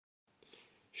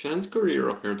Seans go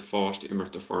riarach ar de fáist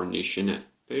imirt a foireann níos sine.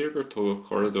 B'fhéidir gur tugadh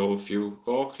churadó fiú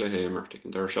gá cluiche imirt ag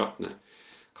an deir seachtaine.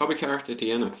 Cad ceart a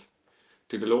déanamh.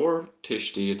 De go leor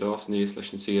tistí a dás níos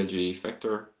leis an CLG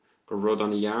feictear gur rud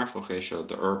an dhearfach é seo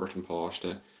de Herbert an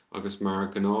páiste agus mar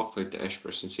gnáchuid de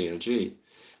eispres an CLG.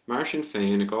 Mar sin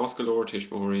féin a gás go leor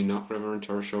tuismitheoirí nach raibh an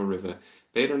tuair seo roimhe,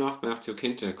 b'fhéidir nach mbeadh tú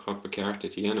cinnte chud ba ceart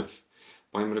a dhéanamh.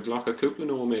 Ba mar a ghlacha cúpla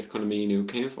nóiméad chuna míú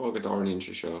céim fág a darlíonn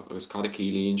se seo agus cad a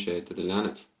cílíonn sé de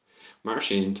leanamh. Mar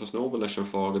sin tos nóba leis an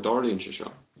fág a darlíonn se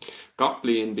seo. Gach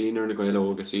bliain bíonar na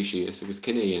Gaeilge agus síos agus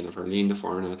cinenne dhéanamh ar líon na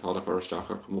foirne atá le choristeach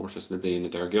ar chomórtas na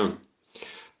bliana ar gion.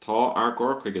 Tá ar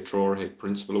gcóircaigh go trórtha ag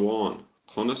principal amháin.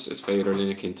 Conas is féidir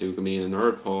lena cinntiú go mbíonn an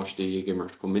ard-páistí ag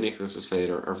imirt go minic is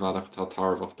féidir ar bhealach tá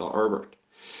tarbhacht dá Herbert.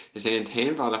 Is é an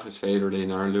tain bhealach is féidir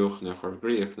lena ar luachna chuir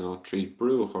gríoch ná tríd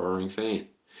brúach oring féin.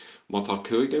 Má tá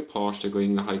cúig ag páiste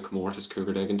going le haid comórtas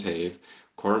cúgur ag an taobh,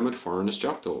 cuirmid foireann is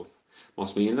deachtómh.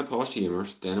 Más bíonn le páistí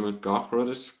imirt, déanamh gach rud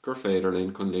is gur féidir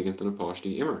linn chun ligint na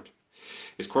páistí imirt.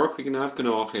 Is cuircaigh an abh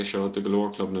gnách é seo de go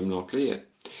leor clubnam nach lia.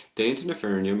 Déanta na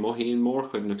feirne má híonn mór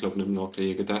chuid na clubnam nach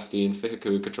lia go dastaíonn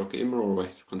 25 go troch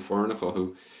imreoirmhaith chun foirna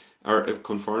chothú ar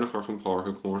chun foirna chuir chun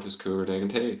páirtha comórtas cúgur ag an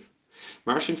taobh.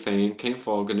 Mar sin féin céim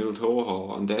fáil go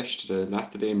núiltóthá an deiste de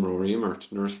leat de imreoirí imirt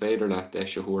nuair is féidir leat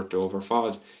deis a thuairt over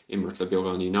fad imirt le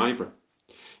beagán í naibre.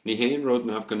 Ní léon rud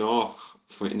nabh gnách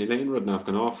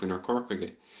faoin ar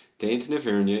corcaige. Déanta na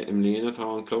bhíorne im líon atá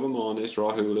an club amháin is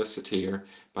ráthúla sa tír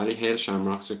Ballyhale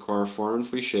Shamrock sa chóir foireann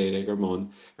faoi séideag ar món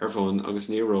ar bhun agus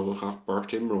ní rógadh ach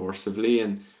beirt imreoir sa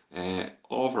bhliain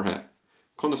ábhartha.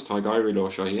 Conas tá gairí leo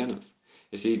seo dhéanamh.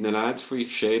 Is iad na lads faoi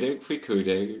séideag faoi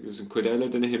cúideag agus an cuid eile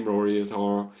duna himreoirí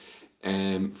atá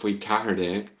faoi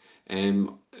ceathardéag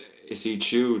is iad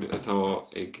siúd atá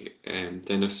ag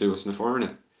déanamh suas na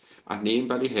foirne. Ach níon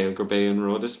Ballyhale gur bé an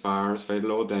rud is fearr is féidir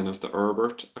leo déanamh de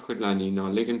Herbert a chud leanaí ná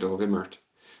ligand dómh imirt,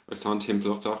 agus tá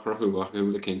timpeallacht rathúach go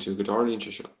le cinntiú go darlíonn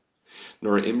se seo.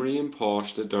 Nuair a imríonn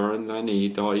páiste dar an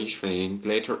leanaí dá is féin,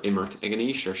 gléitear imirt ag an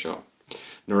íseir seo.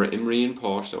 Nuair a imríonn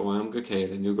páiste ó am go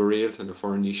céile nó go réalta na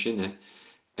foireann níos sine,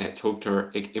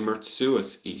 tugtar ag imirt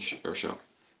suas is ar seo.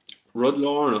 Rud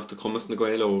lárnach de chumas na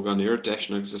Gaeilge an iar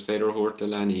deisneach is féidir thuairt de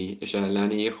leanaí is é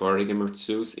leanaí a chuir ag imirt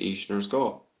suas is nuair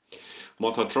gá. Má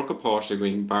tá trocha páiste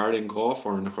going bearlíonn gá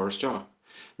foireann na chóiristeach.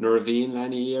 Nuair a bhíonn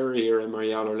leanaí ar riamh mar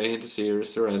gheallar léitheanta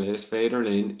siras ar eile is féidir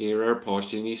linn ar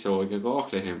páistí níos óige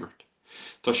gách le imirt.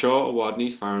 Tá seo a bhád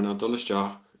níos fearr ná dul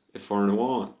isteach i foireann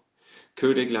amháin.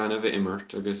 Cúig leanamh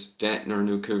imirt agus deitnar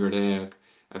nó cúgur déag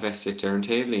a bheith sit ar an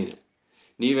taobhlíne.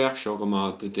 Ní bheadh seo go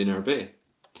maith de duine ar bith.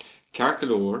 Ceart go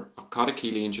leor ach cad a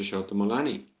cílíonn se seo do mo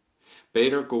leanaí.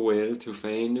 B'fhéidir go bhfuil tú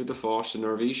féin nó de fáiste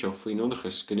nár bhí seo faoin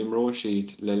ionachas go nimreoidh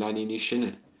siad le leanaí níos sine.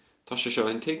 Tá se seo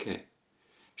an ticthe.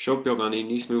 Seo beag an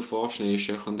níos mú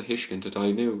fáisnéise chun de thuiscint a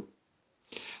daimhnú.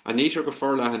 A nítar go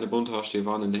forleathan na buntáistí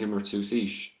bhanan de imirt sús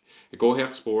is. I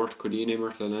ggótheach spórt chuiríonn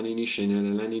imirt le leanaí níos sine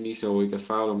le leanaí níos óige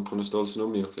fearm chun is dul san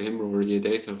umíocht le himreoirí a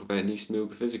déiteach go bheith níos mú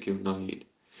go fisiciúil ná iad.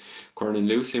 Cuireann an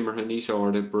luas imirtha níos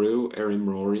airde brú ar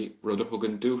imreoirí rud a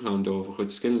thugann dúshlán dómh a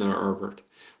chud scilne ar Herbert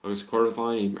agus chuir a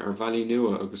bhaim ar bhealaí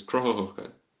nua agus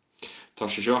cruthathócha. Tá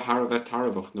sé seo thar a bheith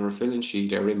tarbhacht nuair a filleann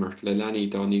siad ar imirt le leanaí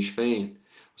dá níos féin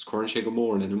agus cuireann sé go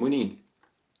mór lena muín.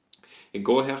 I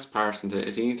ggótheacht pásanta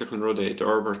is ionintach an rud é de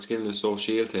Herbert scilne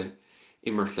sóisialta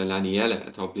imirt le leanaí eile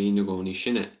atá bliain na gcónaí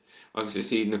sinne, agus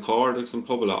is iad na card agus an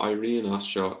pobal a éiríonn as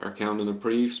seo ar ceann na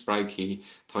príomh-spreagthaí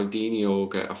tá ag daoine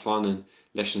óga a phanan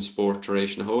leis an spórt tar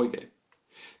éis na hóige.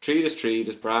 Tríd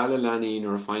is breá le leanaí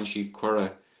nuair a fhainn siad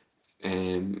cuireadh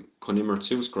chun imirt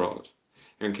súsgrád.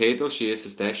 Ar an céad dul síos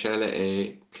is deis eile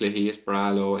é cluichí is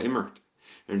breá leo imirt.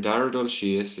 Ar an deireadh dul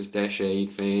síos is deis é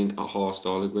iad féin a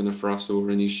thástáil ag bhaine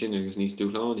freasúra níos sin agus níos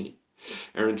dúshlánaí.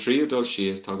 Ar an tríomh dul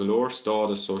síos tá go leor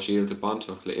stádas sóisialta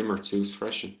bantach le imirt sús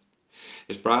freisin.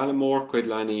 Is breá le mór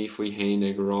cuid leanaí faoi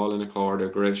théine go ráil ina card a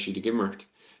go raibh siad ag imirt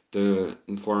de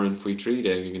an foireann faoi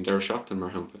trídeag ag an deir seachtain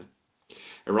mar shampla.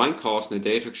 I roinn cás na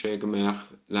déiteach sé go mbeadh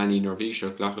leanaí nár bhí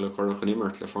seo ghlacha le cuireadh an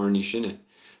imirt le foireann níos sine.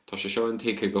 Tá sé seo an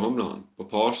ticthe go hiomlán, ba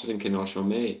páiste den cinál seo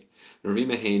mé. Nuair bhí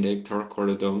mé héananig tar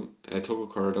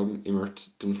tugad chuirdom imirt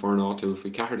den foireann áitiúil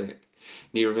faoi ceathardéag.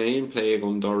 Ní raibh aon plé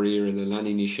agam dá riamh le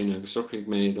leanaí níos sine agus suchraigh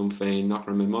mé dom féin nach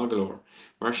raibh mé magalóir,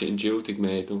 mar sin diúltaigh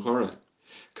mé don chora.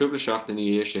 Cúpla seachtain í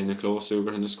sé na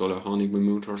clósúgar na scoile tháinig mo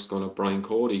múntóir scoile Brian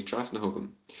Cody tras na thugam.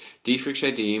 Dífrigh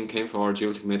sé díam céim fearr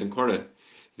diúltaigh mé don chora.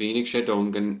 Bhíonnig sé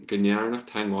dom go nearnach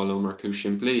teagháilm mar cúis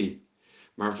simplí,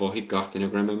 mar bmhaithigh gach duine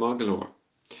raibh mé magalóir.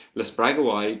 Le spreag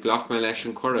amháid ghlach mé leis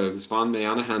an chora agus bhain mé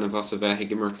anna hanamh as a bheith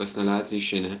ag imirt leis na lads níos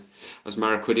sine, as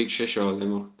mar a chuidigh sé seo le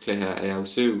mo cluiche é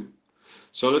amsú.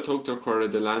 Sulla tugtar chuir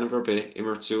de leanamh ar bith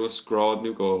imirt suas grád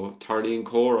nó go, tarlaíonn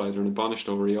cóir idir na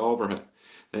banistóirí ábhartha,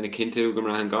 lena cinntiú go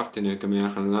mbeadh gach duine go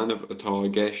mbeadh an leanamh atá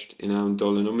i gceist in ann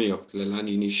dul an iomaíocht le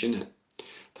leanaí níos sine.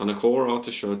 Tá na cóir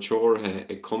áta seo teoirtha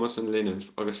ag cumas an linmh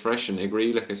agus freisin ag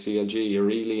rialach a CLG i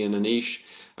rialaíonn an níos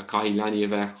a caithfí leanaí a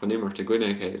bheith chun imirt a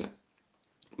gcuine chéile.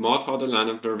 Má tá de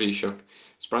leanamh nervhíseach,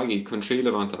 spreagaigh chun tríú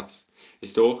levantas.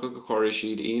 Is dócha go choirir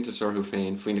siad iontas orthu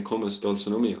féin faoin na cumas dul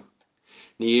san iomaíocht.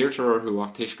 Ní íirtear orthu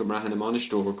ach tuisc go mbeadh na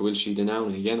manistóir go bhfuil siad in ann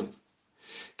a dhéanamh.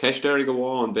 Ceist éirigh go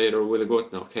bháin b'fhéidir bhfuil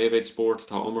agat nach céimhéid spórt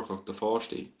atá iomarcach de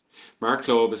pháistí. Mar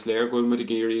club is léir gúil muid a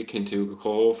géirí cinntiú go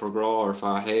chomhófar grá ar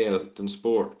feadh héal don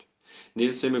spórt.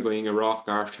 Níl simime going a rach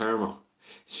gar termach.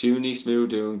 Is fiú níos mú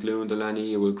dún glún de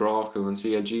leanaí a bhfuil gráchu an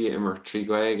CLG imirt trí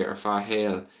go aige ar feadh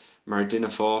héal mar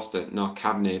duine pháiste ná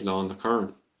cabnéid lán le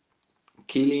corn.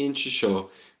 Ciallaíonn si seo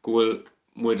ghuiil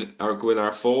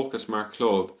ar fócas mar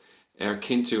club ar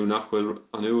cinntiú nach bhfuil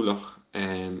an úlach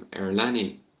ar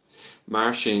leanaí.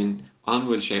 Mar sin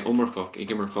anhfuil sé iomarcach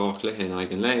ag imirchácht le hin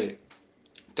ag an lé.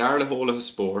 Dar le hólatha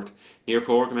spórt, níor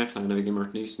chóir go mbeadh leanamh ag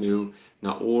imirt níos mú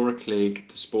ná uair cloig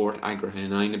de spórt eagraithe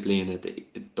in aithne bliana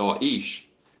dá fhís,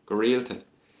 go rialta.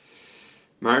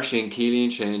 Mar sin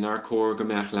ciallaíonn sé nar chóir go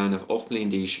mbeadh leanamh 8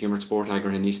 bliain d'aois ag imirt spórt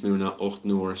eagraithe níos mú ná 8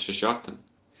 nuair sa seachtain.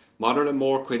 Maidir le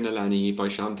mór cuid na leanaí ba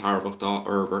sean tarbhach dá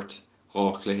Iarradh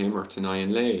gách le imirt in aghaidh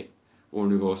an lé, uair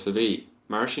nó go sa bhí.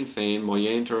 Mar sin féin má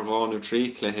dhéantar 2 nó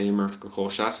 3 cluiche imirt go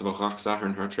chomh-seasamh ach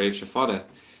sathairn thar tréimhse fada,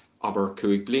 aber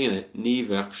 5 bliana ní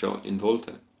bheadh seo in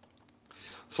bhulta.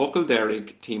 Focail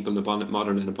d'éirigh timpeall na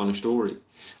modern na banistóirí.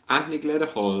 Anthnig le a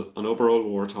hall an obaráil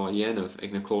mhór tá a dhéanamh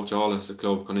ag na cóiteála sa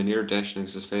club chun in iar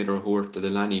deisneagus is féidir a thabhairt de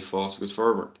leanaí fás agus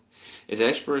forbairt. Is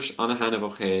eispris anna hanamh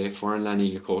ó ché for an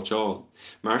leanaí a cóiteáil.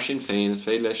 Mar sin féin is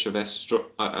féidir leis a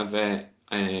bheith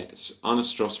anna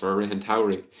strasfar a rithean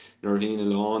todhraigh nuair a bhíonn a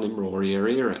lán imreoirí ar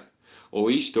iarraidh. Ó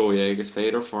fhís dóigh agus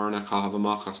féidir foirne chaithfeadh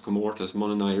amach as comórtas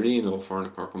muna na éiríonn ó foirne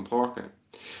Corcán Páirce.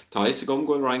 Tá is a gom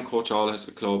gúil rainn cóiteála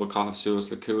sa club a chaithfeadh suas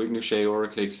le 5 nó 6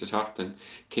 óra cloig sa teachtain,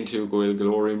 cinntiú go bhfuil go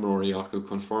leor imreoirí acu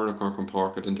chun foirne Corcán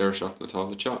Páirce den deirseacht natá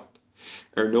le teacht.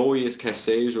 Ar ndóigh is ce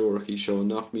 6 órachaí seo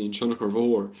nach mbíonn tionachar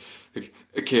mhór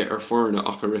aici ar foirne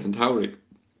ach a rithean todhraigh.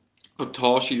 Ach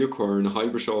tá siad a chur na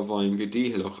hoibre seo bhain go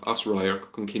dtíthileach as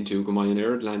radharc chun cinntiú go mbeadh an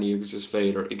aird leanaí agus is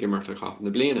féidir ag imirt a chaithfeadh na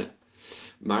bliana.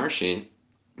 Mar sin,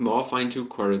 má féin tú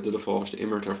cuireadh de pháiste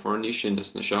imirt ar foirne níos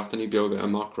sinas na seachtainní beaga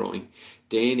amachróing,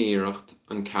 déanaíocht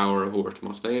an cabhar a thabhairt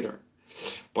más féidir.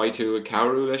 Baid tú ag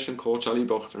cabhrú leis an cóiteálaí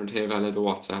bocht ar an taobh eile do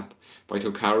WhatsApp, baid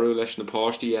tú cabhrú leis na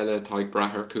páistí eile tá ag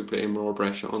brethir cúpla imreoir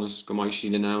breise ionas go mbeidh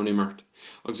siad in ann imirt.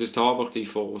 Agus is tábhachtaí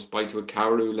fós, baid tú ag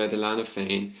cabhrú le de leanamh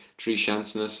féin trí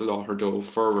seansanna sa láthair dóibh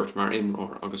forbairt mar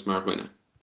imreoir agus mar gcuine.